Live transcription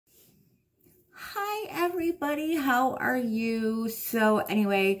everybody, how are you? So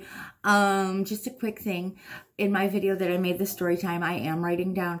anyway, just a quick thing. In my video that I made the story time, I am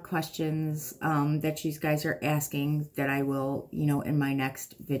writing down questions that you guys are asking that I will, in my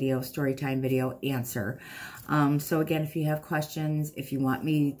next video, story time video, answer. So again, if you have questions, if you want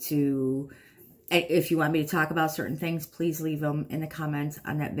me to talk about certain things, please leave them in the comments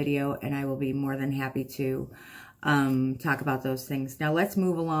on that video and I will be more than happy to talk about those things. Now let's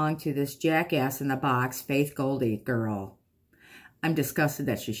move along to this jackass in the box, Faith Goldy girl. I'm disgusted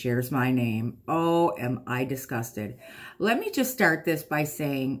that she shares my name. Oh, am I disgusted. Let me just start this by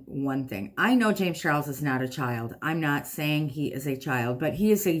saying one thing. I know James Charles is not a child. I'm not saying he is a child, but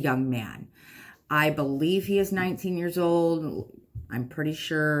he is a young man. I believe he is 19 years old. I'm pretty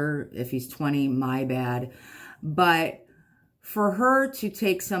sure if he's 20, my bad. But for her to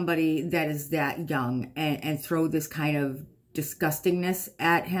take somebody that is that young and throw this kind of disgustingness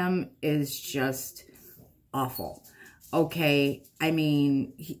at him is just awful. Okay, I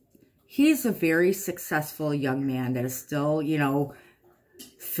mean, he's a very successful young man that is still,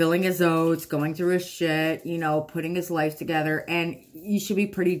 filling his oats, going through his shit, putting his life together. And you should be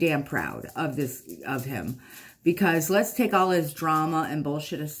pretty damn proud of him. Because let's take all his drama and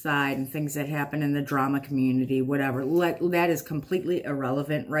bullshit aside and things that happen in the drama community, whatever. That is completely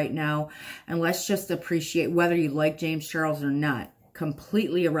irrelevant right now. And let's just appreciate, whether you like James Charles or not,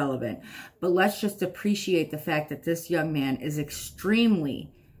 completely irrelevant. But let's just appreciate the fact that this young man is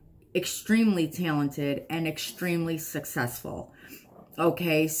extremely, extremely talented and extremely successful.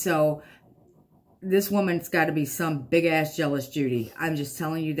 Okay, so this woman's got to be some big-ass jealous Judy. I'm just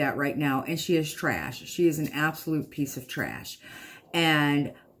telling you that right now. And she is trash. She is an absolute piece of trash.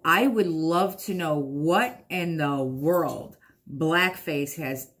 And I would love to know what in the world blackface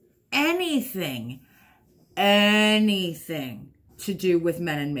has anything to do with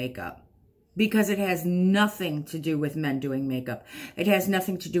men in makeup. Because it has nothing to do with men doing makeup. It has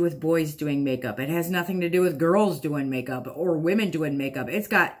nothing to do with boys doing makeup. It has nothing to do with girls doing makeup or women doing makeup. It's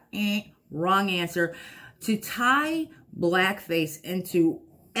got... wrong answer. To tie blackface into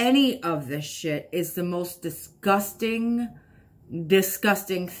any of this shit is the most disgusting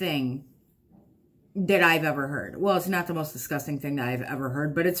thing that I've ever heard. Well, it's not the most disgusting thing that I've ever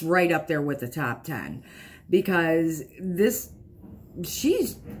heard, but it's right up there with the top 10. Because she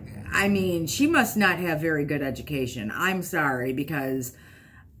must not have very good education. I'm sorry, because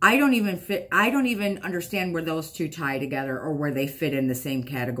I don't even understand where those two tie together or where they fit in the same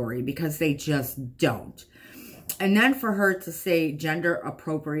category, because they just don't. And then for her to say gender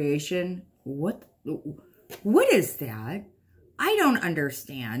appropriation, what is that? I don't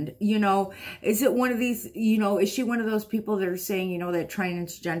understand. Is it one of these, is she one of those people that are saying, that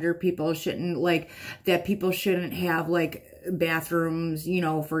transgender people shouldn't, that people shouldn't have, bathrooms,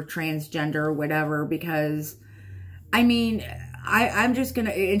 for transgender or whatever, because, I'm just going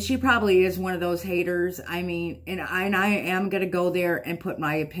to, and she probably is one of those haters. And I am going to go there and put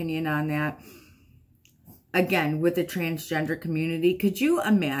my opinion on that. Again, with the transgender community, could you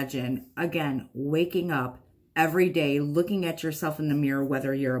imagine, again, waking up every day, looking at yourself in the mirror,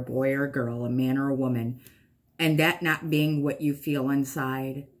 whether you're a boy or a girl, a man or a woman, and that not being what you feel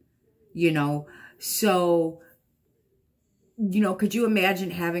inside, So... could you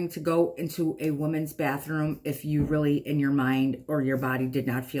imagine having to go into a woman's bathroom if you really, in your mind or your body, did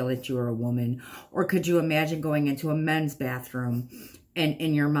not feel that you were a woman? Or could you imagine going into a men's bathroom and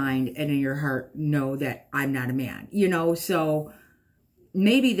in your mind and in your heart know that I'm not a man? So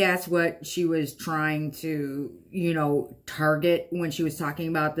maybe that's what she was trying to, target when she was talking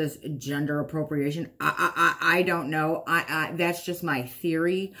about this gender appropriation. I don't know. That's just my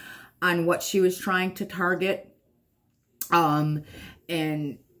theory on what she was trying to target.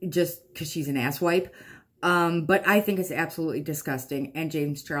 And just because she's an asswipe. But I think it's absolutely disgusting. And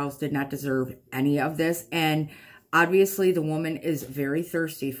James Charles did not deserve any of this. And obviously the woman is very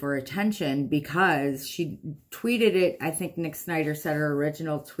thirsty for attention because she tweeted it. I think Nick Snyder said her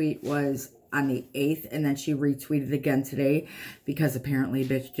original tweet was on the 8th, and then she retweeted again today because apparently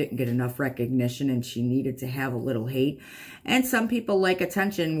bitch didn't get enough recognition and she needed to have a little hate. And some people like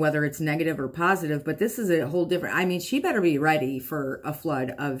attention, whether it's negative or positive, but this is a whole different, she better be ready for a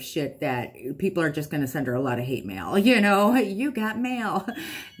flood of shit that people are just going to send her a lot of hate mail. You got mail.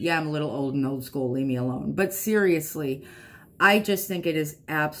 Yeah, I'm a little old and old school, leave me alone. But seriously, I just think it is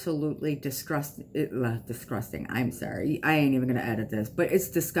absolutely disgusting. I'm sorry. I ain't even going to edit this. But it's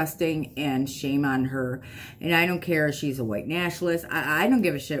disgusting and shame on her. And I don't care if she's a white nationalist. I don't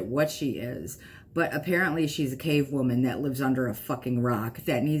give a shit what she is. But apparently she's a cave woman that lives under a fucking rock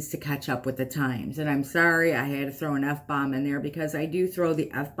that needs to catch up with the times. And I'm sorry I had to throw an F-bomb in there because I do throw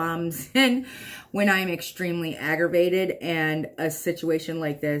the F-bombs in when I'm extremely aggravated. And a situation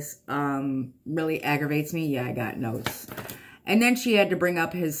like this really aggravates me. Yeah, I got notes. And then she had to bring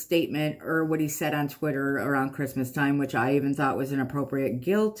up his statement or what he said on Twitter around Christmas time, which I even thought was inappropriate.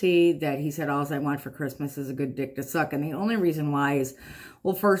 Guilty that he said, all I want for Christmas is a good dick to suck. And the only reason why is,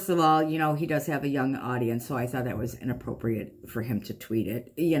 well, first of all, you know, he does have a young audience, so I thought that was inappropriate for him to tweet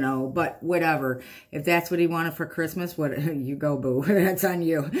it, you know, but whatever. If that's what he wanted for Christmas, what you go, boo. That's on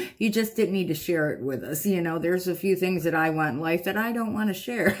you. You just didn't need to share it with us. You know, there's a few things that I want in life that I don't want to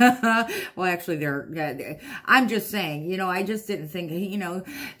share. Well, actually, I'm just saying, you know, I just didn't think, you know,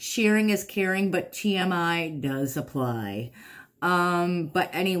 sharing is caring, but TMI does apply. But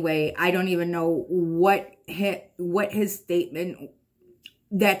anyway, I don't even know what his statement,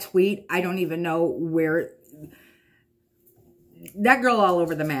 that tweet, I don't even know where, that girl all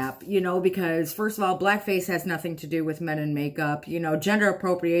over the map, you know, because first of all, blackface has nothing to do with men in makeup, you know, gender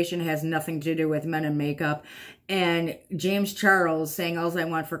appropriation has nothing to do with men in makeup, and James Charles saying all I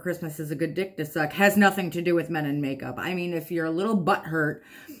want for Christmas is a good dick to suck has nothing to do with men in makeup. I mean, if you're a little butthurt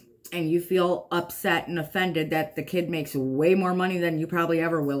and you feel upset and offended that the kid makes way more money than you probably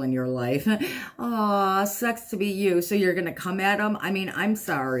ever will in your life. Aw, sucks to be you. So you're going to come at him? I mean, I'm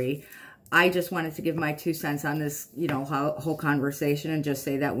sorry. I just wanted to give my 2 cents on this, you know, whole conversation and just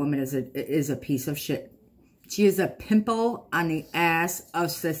say that woman is a piece of shit. She is a pimple on the ass of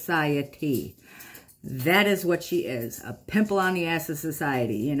society. That is what she is. A pimple on the ass of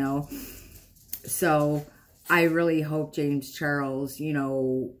society, you know. So I really hope James Charles, you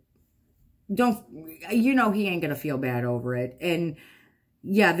know, you know, he ain't gonna feel bad over it. And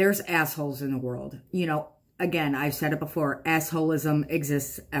yeah, there's assholes in the world. You know, again, I've said it before, assholism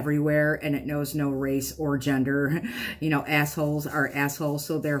exists everywhere and it knows no race or gender. You know, assholes are assholes,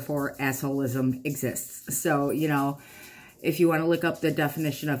 so therefore assholism exists. So, you know, if you want to look up the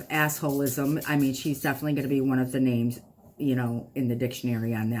definition of assholism, I mean, she's definitely going to be one of the names, you know, in the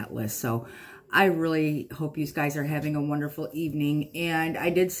dictionary on that list. So I really hope you guys are having a wonderful evening. And I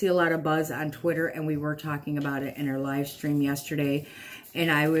did see a lot of buzz on Twitter, and we were talking about it in our live stream yesterday. And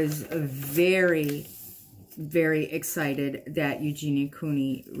I was very, very excited that Eugenia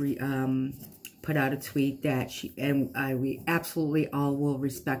Cooney put out a tweet that we absolutely all will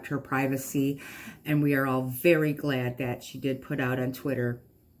respect her privacy. And we are all very glad that she did put out on Twitter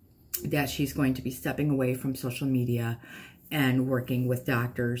that she's going to be stepping away from social media and working with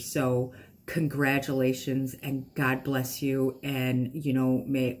doctors. So congratulations and God bless you. And, you know,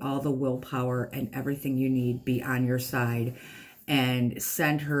 may all the willpower and everything you need be on your side. And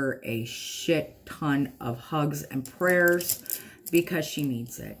send her a shit ton of hugs and prayers because she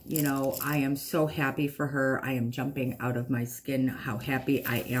needs it. You know, I am so happy for her. I am jumping out of my skin how happy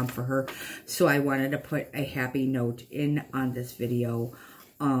I am for her. So I wanted to put a happy note in on this video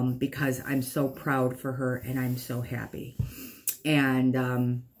because I'm so proud for her and I'm so happy.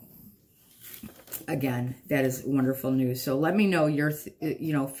 And again, that is wonderful news. So let me know your,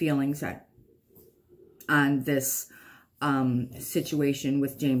 you know, feelings on this situation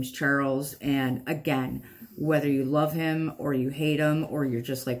with James Charles. And again, whether you love him or you hate him or you're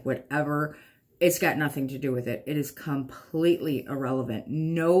just like whatever, it's got nothing to do with it. It is completely irrelevant.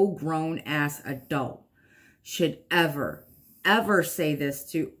 No grown-ass adult should ever say this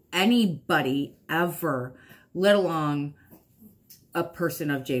to anybody ever, let alone a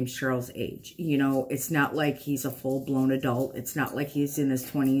person of James Charles' age. You know, it's not like he's a full-blown adult. It's not like he's in his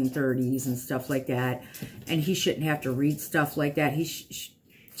 20s and 30s and stuff like that. And he shouldn't have to read stuff like that. He's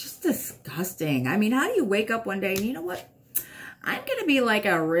just disgusting. I mean, how do you wake up one day and, you know what? I'm going to be like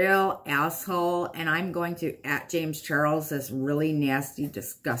a real asshole and I'm going to at James Charles this really nasty,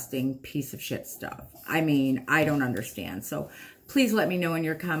 disgusting piece of shit stuff. I mean, I don't understand. So please let me know in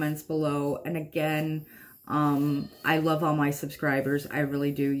your comments below. And again, I love all my subscribers. I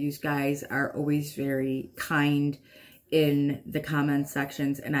really do. You guys are always very kind in the comment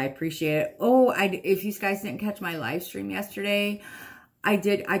sections and I appreciate it. Oh, if you guys didn't catch my live stream yesterday, I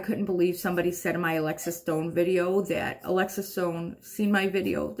couldn't believe somebody said in my Alexis Stone video that Alexis Stone seen my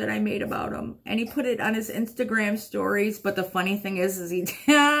video that I made about him. And he put it on his Instagram stories. But the funny thing is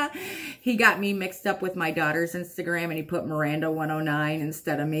he got me mixed up with my daughter's Instagram and he put Miranda 109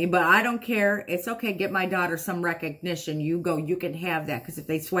 instead of me. But I don't care. It's okay. Get my daughter some recognition. You go. You can have that. Because if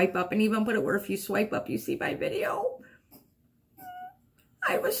they swipe up and even put it where if you swipe up, you see my video.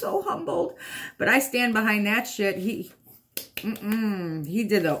 I was so humbled. But I stand behind that shit. He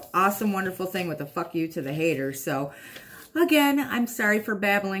did an awesome, wonderful thing with a fuck you to the haters. So, again, I'm sorry for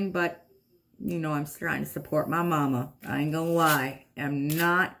babbling, but You know I'm trying to support my mama. I ain't gonna lie. I'm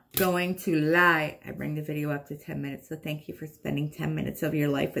not going to lie. I bring the video up to 10 minutes, so thank you for spending 10 minutes of your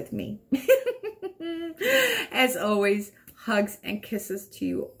life with me. As always, hugs and kisses to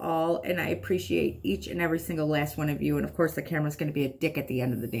you all, and I appreciate each and every single last one of you. And of course, the camera's going to be a dick at the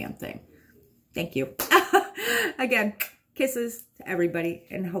end of the damn thing. Thank you. Again, kisses to everybody,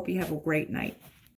 and hope you have a great night.